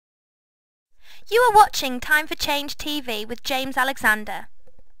You are watching Time for Change TV with James Alexander.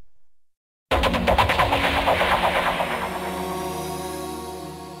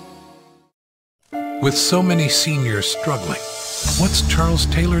 With so many seniors struggling, what's Charles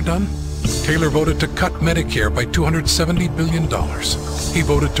Taylor done? Taylor voted to cut Medicare by $270 billion. He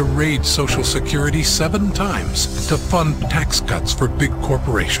voted to raid Social Security 7 times to fund tax cuts for big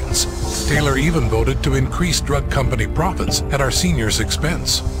corporations. Taylor even voted to increase drug company profits at our seniors'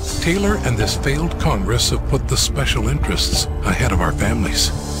 expense. Taylor and this failed Congress have put the special interests ahead of our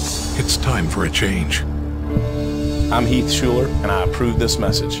families. It's time for a change. I'm Heath Shuler, and I approve this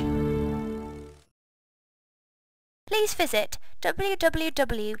message. Please visit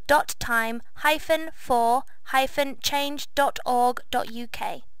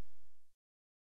www.time-for-change.org.uk.